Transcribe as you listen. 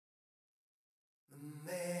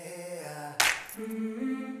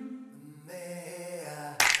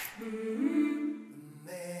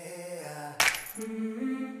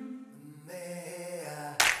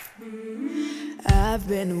I've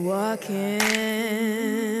been walking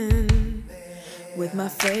with my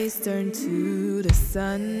face turned to the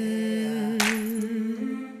sun.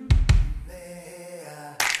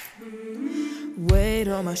 Weight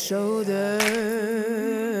on my shoulders,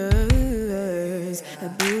 a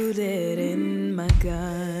bullet in my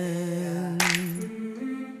gun.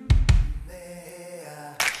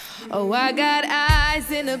 Oh, I got eyes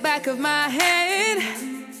in the back of my head,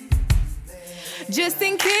 just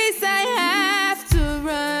in case I have to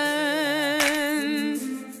run.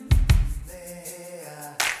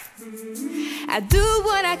 I do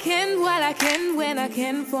what I can, while I can, when I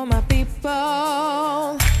can for my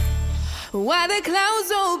people. While the clouds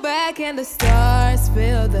roll back and the stars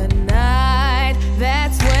fill the night,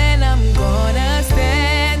 that's when I'm gonna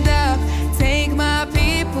stand up, take my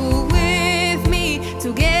people with me.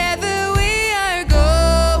 Together we are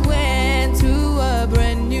going to a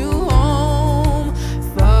brand new home,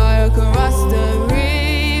 far across the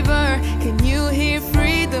river. Can you hear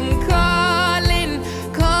freedom calling,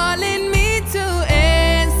 calling me to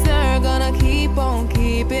answer? Gonna keep on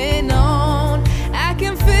keeping on. I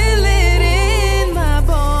can feel it.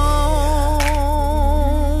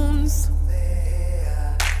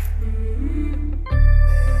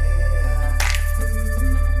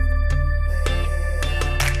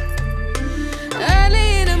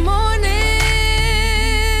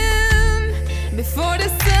 Before the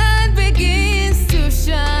sun begins to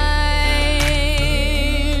shine,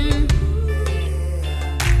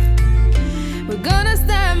 we're gonna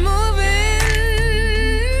start moving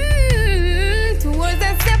towards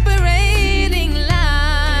that separating line.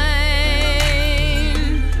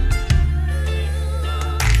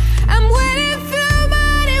 I'm waiting for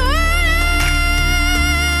muddy waters.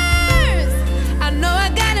 I know I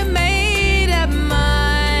got a made up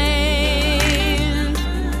mind,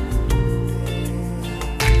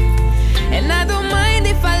 and I don't mind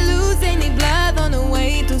if I lose any blood on the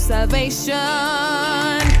way to salvation.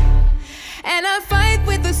 And I'll fight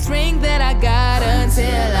with the strength that I got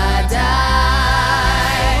until